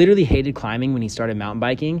literally hated climbing when he started mountain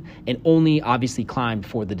biking and only obviously climbed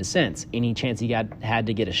for the descents. Any chance he had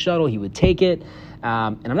to get a shuttle, he would take it.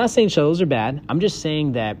 And I'm not saying shuttles are bad. I'm just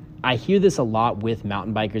saying that I hear this a lot with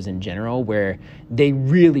mountain bikers in general, where they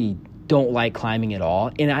really don't like climbing at all.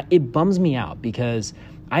 And it bums me out because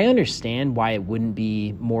I understand why it wouldn't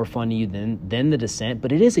be more fun to you than the descent,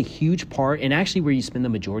 but it is a huge part and actually where you spend the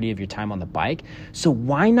majority of your time on the bike. So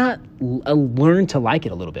why not learn to like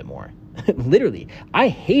it a little bit more? Literally, I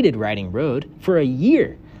hated riding road for a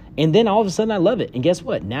year. And then all of a sudden I love it. And guess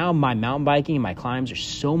what? Now my mountain biking and my climbs are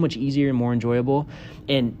so much easier and more enjoyable.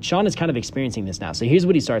 And Sean is kind of experiencing this now. So here's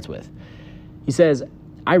what he starts with. He says,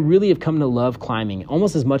 I really have come to love climbing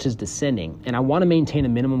almost as much as descending, and I want to maintain a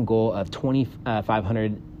minimum goal of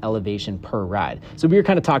 2,500 elevation per ride. So we were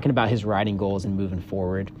kind of talking about his riding goals and moving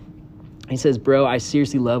forward. He says, bro, I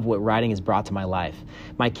seriously love what riding has brought to my life.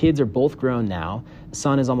 My kids are both grown now.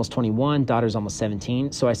 Son is almost 21, daughter's almost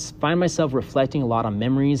 17. So I find myself reflecting a lot on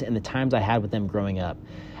memories and the times I had with them growing up.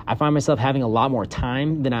 I find myself having a lot more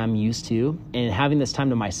time than I'm used to, and having this time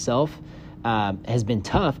to myself has been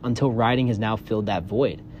tough until riding has now filled that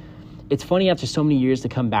void. It's funny after so many years to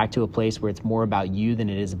come back to a place where it's more about you than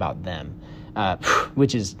it is about them,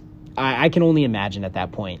 which is, I can only imagine at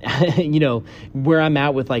that point, where I'm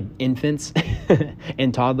at with like infants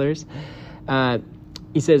and toddlers.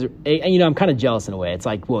 He says, I'm kind of jealous in a way. It's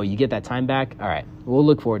like, well, you get that time back. All right, we'll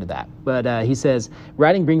look forward to that. But he says,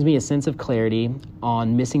 riding brings me a sense of clarity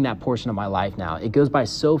on missing that portion of my life now. It goes by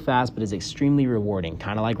so fast, but is extremely rewarding,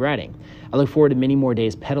 kind of like riding. I look forward to many more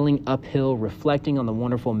days pedaling uphill, reflecting on the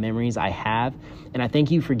wonderful memories I have. And I thank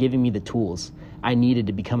you for giving me the tools I needed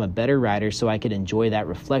to become a better rider so I could enjoy that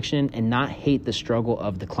reflection and not hate the struggle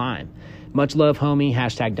of the climb. Much love, homie.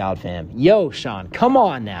 #DialledFam. Yo, Sean, come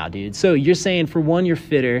on now, dude. So you're saying, for one, you're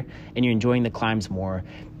fitter and you're enjoying the climbs more.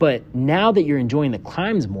 But now that you're enjoying the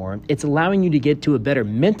climbs more, it's allowing you to get to a better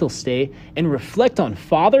mental state and reflect on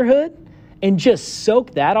fatherhood and just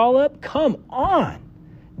soak that all up? Come on.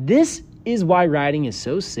 This is why riding is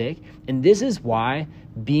so sick, and this is why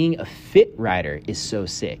being a fit rider is so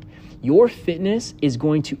sick. Your fitness is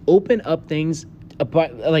going to open up things,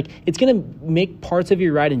 like it's going to make parts of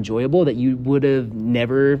your ride enjoyable that you would have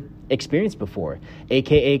never experienced before,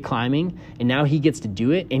 aka climbing. And now he gets to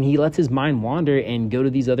do it, and he lets his mind wander and go to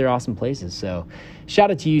these other awesome places. So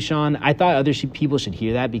shout out to you, Sean. I thought other people should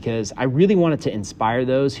hear that, because I really wanted to inspire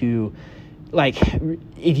those who, like,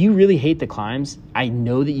 if you really hate the climbs, I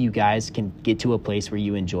know that you guys can get to a place where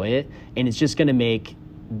you enjoy it, and it's just going to make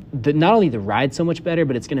not only the ride so much better,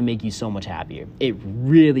 but it's going to make you so much happier. It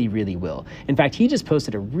really, really will. In fact, he just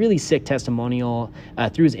posted a really sick testimonial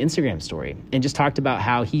through his Instagram story, and just talked about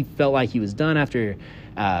how he felt like he was done after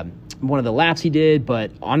one of the laps he did, but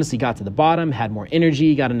honestly got to the bottom, had more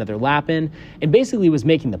energy, got another lap in, and basically was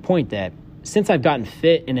making the point that since I've gotten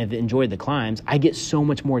fit and have enjoyed the climbs, I get so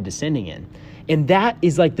much more descending in. And that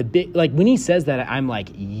is like the big, like when he says that, I'm like,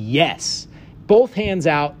 yes, both hands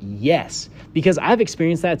out, yes. Because I've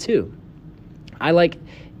experienced that too.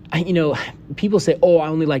 People say, oh, I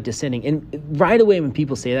only like descending. And right away when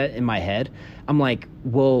people say that in my head, I'm like,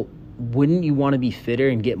 well, wouldn't you want to be fitter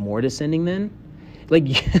and get more descending then? Like,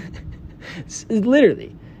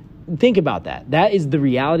 literally, think about that. That is the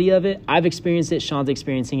reality of it. I've experienced it. Sean's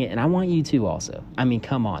experiencing it. And I want you to also. I mean,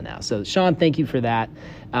 come on now. So, Sean, thank you for that.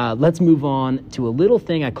 Let's move on to a little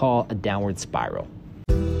thing I call a downward spiral.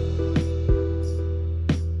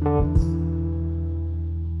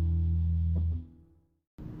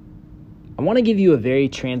 I want to give you a very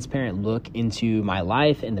transparent look into my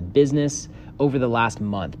life and the business over the last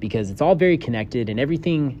month, because it's all very connected, and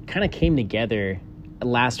everything kind of came together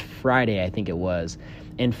last Friday, I think it was,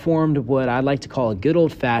 and formed what I like to call a good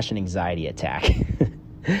old-fashioned anxiety attack.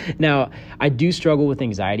 Now, I do struggle with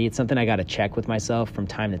anxiety. It's something I got to check with myself from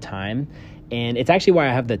time to time. And it's actually why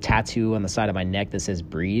I have the tattoo on the side of my neck that says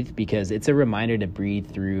breathe, because it's a reminder to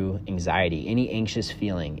breathe through anxiety, any anxious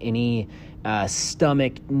feeling, any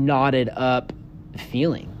stomach knotted up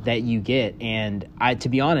feeling that you get. And to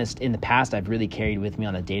be honest, in the past, I've really carried with me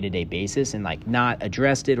on a day-to-day basis and like not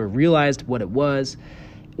addressed it or realized what it was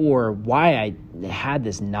or why I had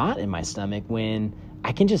this knot in my stomach, when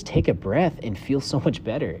I can just take a breath and feel so much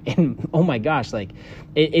better. And oh my gosh, like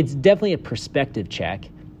it's definitely a perspective check.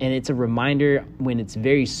 And it's a reminder when it's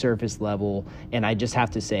very surface level, and I just have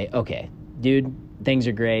to say, okay, dude, things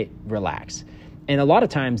are great, relax. And a lot of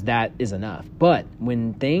times that is enough. But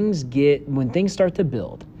when things start to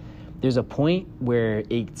build, there's a point where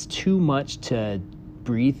it's too much to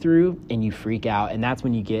breathe through and you freak out. And that's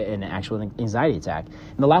when you get an actual anxiety attack.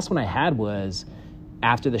 And the last one I had was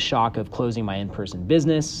after the shock of closing my in-person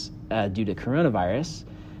business due to coronavirus.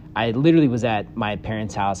 I literally was at my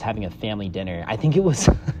parents' house having a family dinner. I think it was,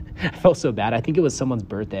 I felt so bad. I think it was someone's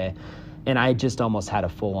birthday, and I just almost had a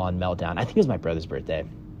full-on meltdown. I think it was my brother's birthday,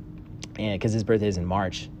 and because his birthday is in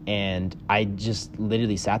March, and I just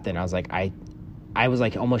literally sat there and I was like, I was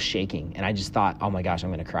like almost shaking, and I just thought, oh my gosh, I'm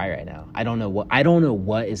gonna cry right now. I don't know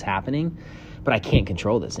what is happening, but I can't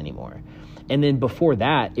control this anymore. And then before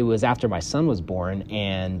that, it was after my son was born,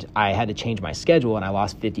 and I had to change my schedule, and I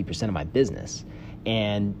lost 50% of my business.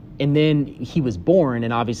 And then he was born,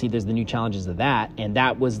 and obviously there's the new challenges of that. And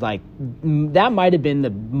that was like, that might have been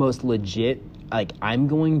the most legit, like I'm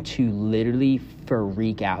going to literally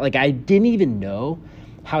freak out. Like I didn't even know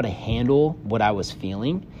how to handle what I was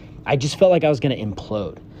feeling, I just felt like I was going to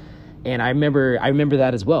implode. And I remember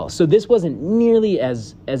that as well. So this wasn't nearly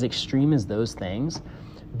as extreme as those things,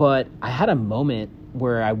 but I had a moment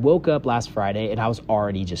where I woke up last Friday and I was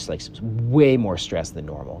already just like way more stressed than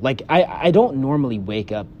normal. Like I don't normally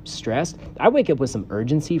wake up stressed. I wake up with some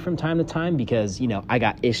urgency from time to time because, you know, I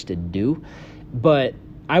got ish to do, but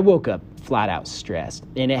I woke up flat out stressed.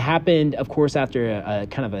 And it happened, of course, after a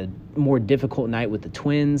kind of a more difficult night with the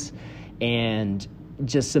twins and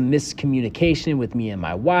just some miscommunication with me and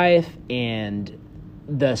my wife and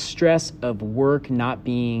the stress of work not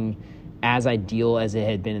being as ideal as it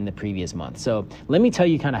had been in the previous month. So let me tell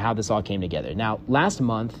you kind of how this all came together. Now, last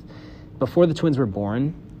month, before the twins were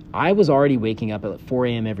born, I was already waking up at 4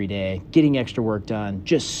 a.m. every day, getting extra work done,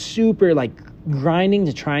 just super like grinding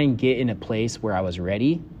to try and get in a place where I was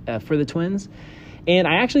ready for the twins. And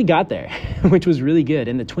I actually got there, which was really good.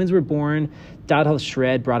 And the twins were born. Dialed Health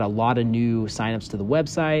Shred brought a lot of new signups to the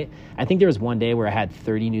website. I think there was one day where I had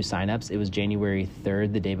 30 new signups. It was January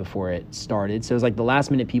 3rd, the day before it started. So it was like the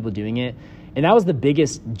last minute people doing it. And that was the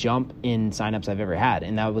biggest jump in signups I've ever had.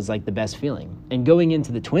 And that was like the best feeling. And going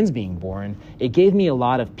into the twins being born, it gave me a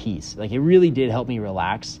lot of peace. Like it really did help me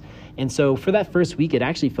relax. And so for that first week, it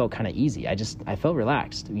actually felt kind of easy. I felt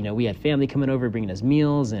relaxed. You know, we had family coming over, bringing us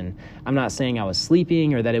meals, and I'm not saying I was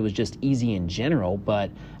sleeping or that it was just easy in general, but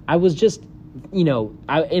I was just, you know,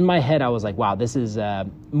 in my head, I was like, wow, this is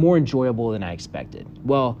more enjoyable than I expected.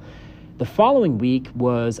 Well, the following week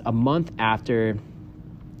was a month after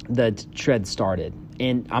the shred started.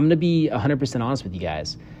 And I'm going to be 100% honest with you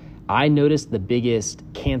guys. I noticed the biggest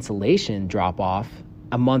cancellation drop off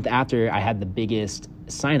a month after I had the biggest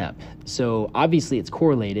sign up. So obviously it's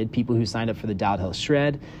correlated. People who signed up for the Dialed Health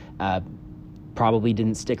Shred probably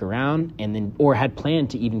didn't stick around or had planned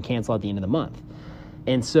to even cancel at the end of the month.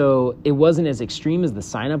 And so it wasn't as extreme as the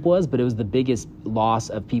sign up was, but it was the biggest loss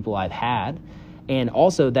of people I've had. And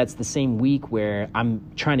also that's the same week where I'm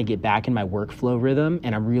trying to get back in my workflow rhythm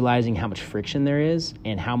and I'm realizing how much friction there is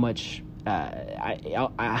and how much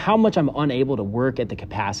I'm unable to work at the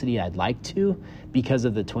capacity I'd like to because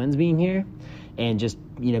of the twins being here and just,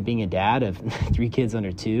 you know, being a dad of 3 kids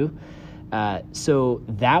under 2. So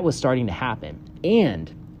that was starting to happen.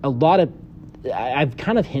 And I've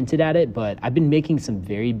kind of hinted at it, but I've been making some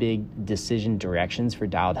very big decision directions for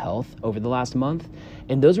Dialed Health over the last month.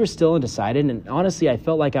 And those were still undecided. And honestly, I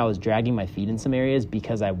felt like I was dragging my feet in some areas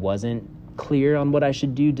because I wasn't clear on what I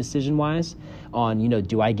should do decision-wise on, you know,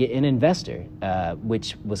 do I get an investor,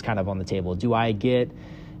 which was kind of on the table. Do I get,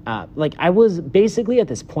 I was basically at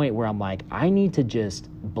this point where I'm like, I need to just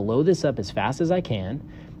blow this up as fast as I can.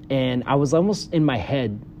 And I was almost in my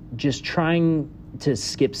head just trying to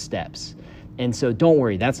skip steps. And so don't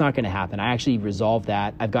worry, that's not going to happen. I actually resolved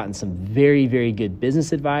that. I've gotten some very, very good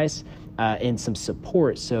business advice and some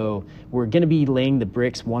support. So we're going to be laying the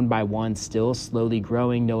bricks one by one, still slowly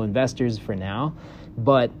growing, no investors for now.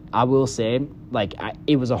 But I will say,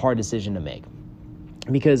 it was a hard decision to make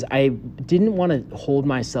because I didn't want to hold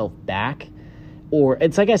myself back, or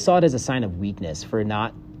it's like I saw it as a sign of weakness for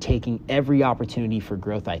not taking every opportunity for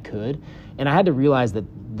growth I could. And I had to realize that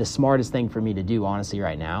the smartest thing for me to do, honestly,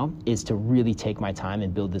 right now is to really take my time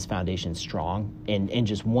and build this foundation strong and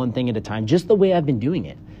just one thing at a time, just the way I've been doing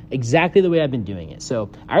it, exactly the way I've been doing it. So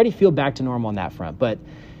I already feel back to normal on that front. But,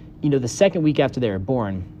 you know, the second week after they were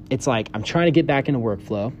born, it's like I'm trying to get back into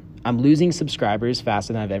workflow. I'm losing subscribers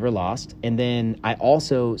faster than I've ever lost. And then I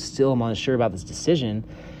also still am unsure about this decision.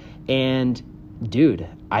 And dude,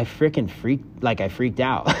 I freaked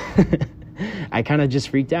out. I kind of just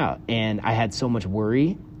freaked out and I had so much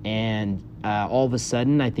worry and all of a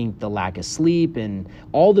sudden I think the lack of sleep and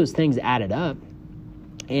all those things added up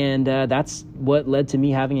and that's what led to me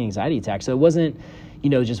having an anxiety attack. So it wasn't, you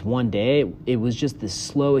know, just one day. It was just this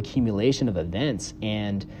slow accumulation of events.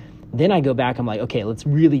 And then I go back, I'm like, okay, let's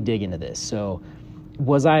really dig into this. So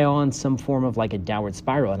was I on some form of like a downward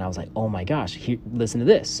spiral? And I was like, oh my gosh, listen to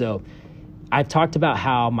this. So I've talked about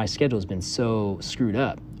how my schedule has been so screwed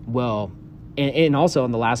up. Well, and also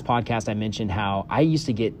on the last podcast, I mentioned how I used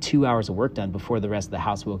to get 2 hours of work done before the rest of the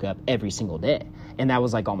house woke up every single day. And that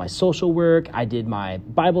was like all my social work. I did my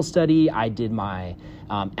Bible study. I did my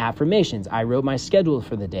affirmations. I wrote my schedule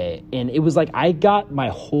for the day. And it was like I got my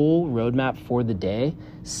whole roadmap for the day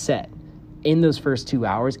set in those first 2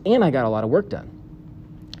 hours. And I got a lot of work done.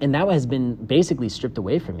 And that has been basically stripped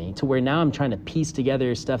away from me to where now I'm trying to piece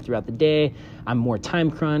together stuff throughout the day. I'm more time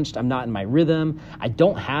crunched. I'm not in my rhythm. I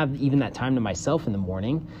don't have even that time to myself in the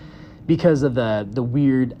morning because of the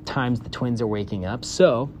weird times the twins are waking up.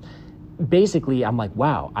 So basically I'm like,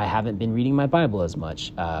 wow, I haven't been reading my Bible as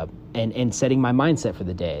much, and setting my mindset for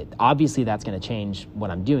the day. Obviously that's going to change what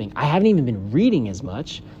I'm doing. I haven't even been reading as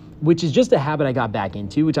much, which is just a habit I got back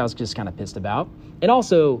into, which I was just kind of pissed about. And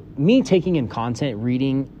also me taking in content,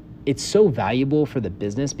 reading, it's so valuable for the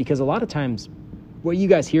business, because a lot of times what you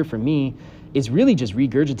guys hear from me is really just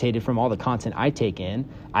regurgitated from all the content I take in.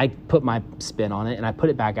 I put my spin on it and I put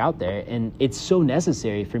it back out there. And it's so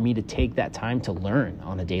necessary for me to take that time to learn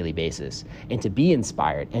on a daily basis and to be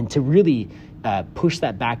inspired and to really push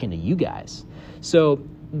that back into you guys. So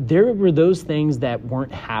there were those things that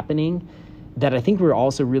weren't happening that I think were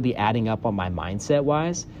also really adding up on my mindset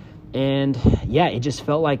wise. And yeah, it just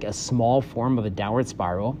felt like a small form of a downward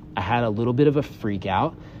spiral. I had a little bit of a freak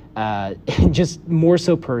out. Just more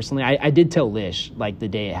so personally, I did tell Lish like the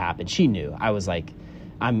day it happened. She knew. I was like,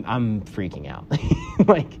 I'm freaking out.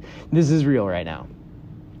 Like, this is real right now.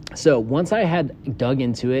 So once I had dug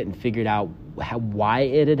into it and figured out why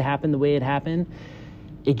it had happened the way it happened,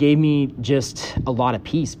 it gave me just a lot of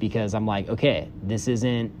peace, because I'm like, okay, this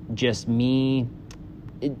isn't just me.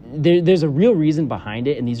 There's a real reason behind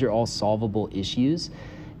it, and these are all solvable issues.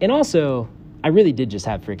 And also, I really did just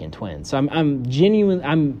have freaking twins. So I'm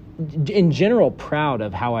in general proud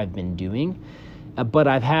of how I've been doing, but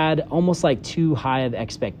I've had almost like too high of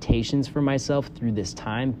expectations for myself through this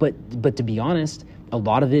time. But to be honest, a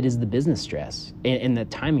lot of it is the business stress and the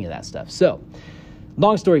timing of that stuff. So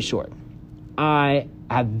long story short, I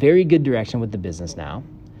have very good direction with the business now.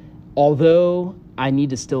 Although I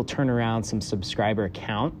need to still turn around some subscriber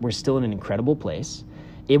count, we're still in an incredible place.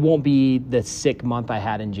 It won't be the sick month I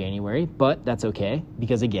had in January, but that's okay,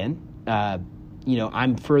 because again,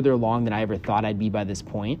 I'm further along than I ever thought I'd be by this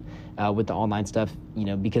point with the online stuff,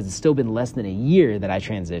 because it's still been less than a year that I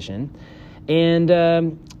transitioned. And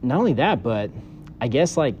not only that, but I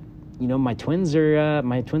guess my twins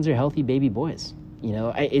are healthy baby boys.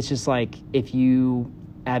 It's just like, if you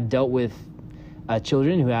have dealt with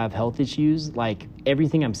children who have health issues, like,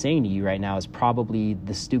 everything I'm saying to you right now is probably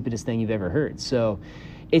the stupidest thing you've ever heard. So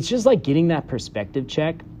it's just like getting that perspective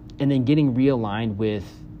check and then getting realigned with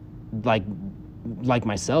like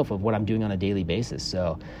myself of what I'm doing on a daily basis.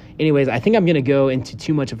 So anyways, I think I'm going to go into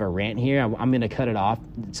too much of a rant here. I'm going to cut it off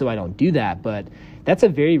so I don't do that. But that's a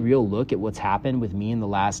very real look at what's happened with me in the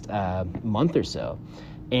last month or so.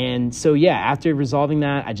 And so, yeah, after resolving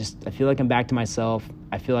that, I feel like I'm back to myself.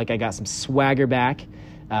 I feel like I got some swagger back.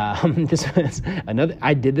 This was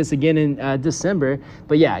I did this again in December,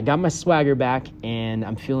 but yeah, I got my swagger back and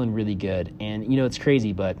I'm feeling really good. And it's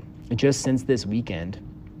crazy, but just since this weekend,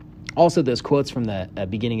 also those quotes from the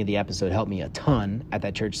beginning of the episode helped me a ton at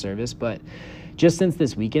that church service. But just since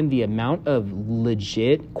this weekend, the amount of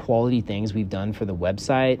legit quality things we've done for the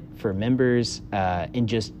website, for members, and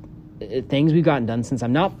just things we've gotten done since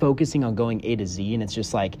I'm not focusing on going A to Z and it's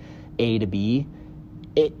just like A to B.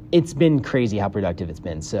 It's been crazy how productive it's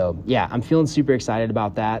been. So yeah, I'm feeling super excited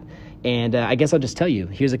about that. And I guess I'll just tell you,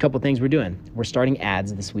 here's a couple things we're doing. We're starting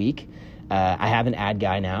ads this week. I have an ad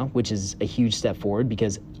guy now, which is a huge step forward,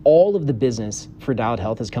 because all of the business for Dialed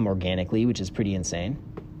Health has come organically, which is pretty insane.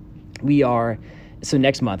 So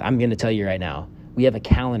next month, I'm going to tell you right now, we have a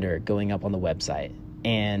calendar going up on the website,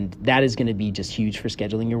 and that is going to be just huge for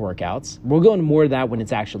scheduling your workouts. We'll go into more of that when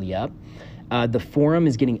it's actually up. The forum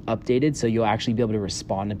is getting updated, so you'll actually be able to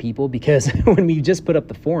respond to people, because when we just put up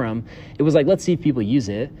the forum, it was like, let's see if people use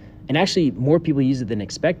it. And actually, more people use it than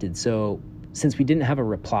expected. So since we didn't have a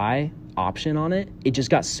reply option on it, it just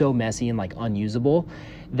got so messy and unusable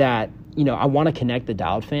that, I want to connect the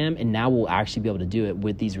Dialed fam, and now we'll actually be able to do it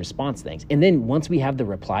with these response things. And then once we have the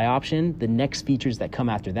reply option, the next features that come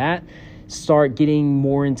after that start getting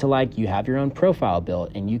more into you have your own profile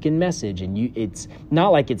built and you can message, and it's not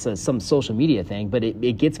like it's some social media thing, but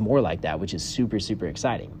it gets more like that, which is super, super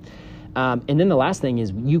exciting. And then the last thing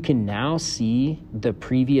is you can now see the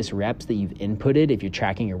previous reps that you've inputted if you're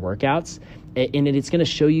tracking your workouts, and it's going to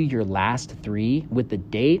show you your last 3 with the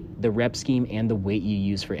date, the rep scheme, and the weight you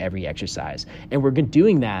use for every exercise. And we're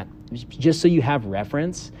doing that just so you have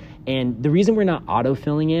reference. And the reason we're not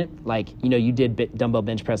auto-filling it, you did dumbbell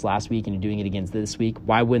bench press last week and you're doing it again this week,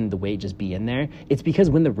 why wouldn't the weight just be in there? It's because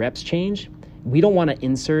when the reps change, we don't want to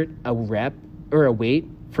insert a rep or a weight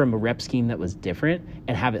from a rep scheme that was different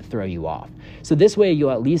and have it throw you off. So this way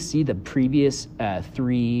you'll at least see the previous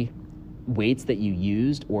 3 weights that you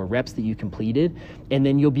used or reps that you completed, and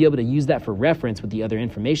then you'll be able to use that for reference with the other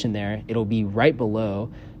information there. It'll be right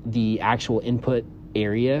below the actual input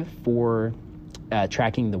area for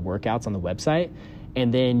tracking the workouts on the website,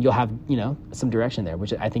 and then you'll have some direction there,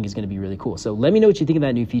 which I think is going to be really cool. So let me know what you think of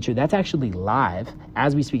that new feature. That's actually live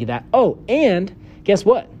as we speak of that. Oh, and guess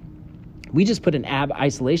what? We just put an ab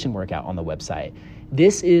isolation workout on the website.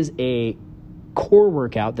 This is a core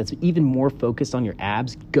workout that's even more focused on your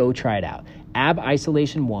abs. Go try it out. Ab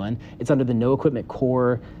Isolation 1. It's under the No Equipment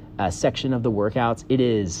Core section of the workouts. It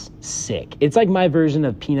is sick. It's like my version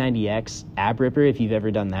of P90X ab ripper, if you've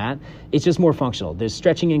ever done that. It's just more functional. There's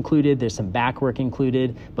stretching included, there's some back work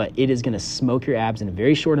included, but it is going to smoke your abs in a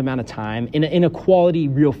very short amount of time in a quality,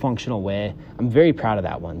 real functional way. I'm very proud of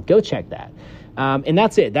that one. Go check that. And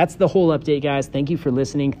that's it. That's the whole update, guys. Thank you for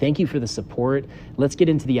listening. Thank you for the support. Let's get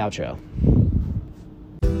into the outro.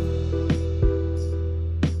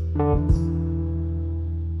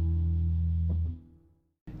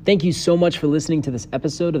 Thank you so much for listening to this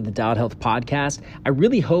episode of the Dialed Health Podcast. I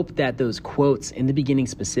really hope that those quotes in the beginning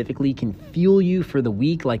specifically can fuel you for the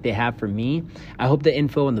week like they have for me. I hope the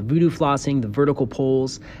info on the voodoo flossing, the vertical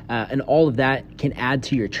pulls, and all of that can add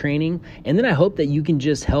to your training. And then I hope that you can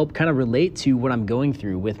just help kind of relate to what I'm going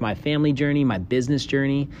through with my family journey, my business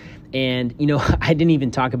journey. And, I didn't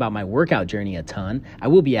even talk about my workout journey a ton. I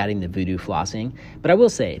will be adding the voodoo flossing. But I will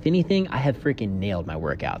say, if anything, I have freaking nailed my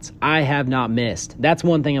workouts. I have not missed. That's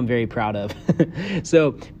one thing I'm very proud of.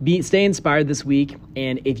 So stay inspired this week.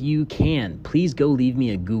 And if you can, please go leave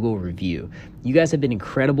me a Google review. You guys have been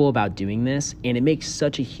incredible about doing this, and it makes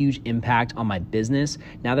such a huge impact on my business.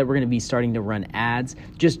 Now that we're going to be starting to run ads,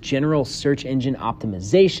 just general search engine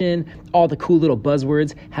optimization, all the cool little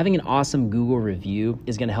buzzwords, having an awesome Google review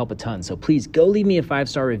is going to help a ton. So please go leave me a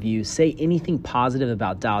 5-star review. Say anything positive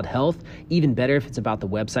about Dialed Health, even better if it's about the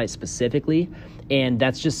website specifically. And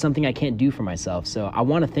that's just something I can't do for myself. So I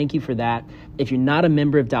want to thank you for that. If you're not a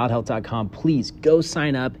member of DialedHealth.com, please go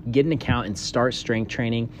sign up, get an account, and start strength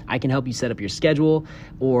training. I can help you set up your schedule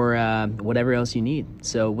or whatever else you need.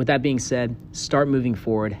 So with that being said, start moving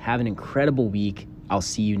forward. Have an incredible week. I'll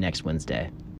see you next Wednesday.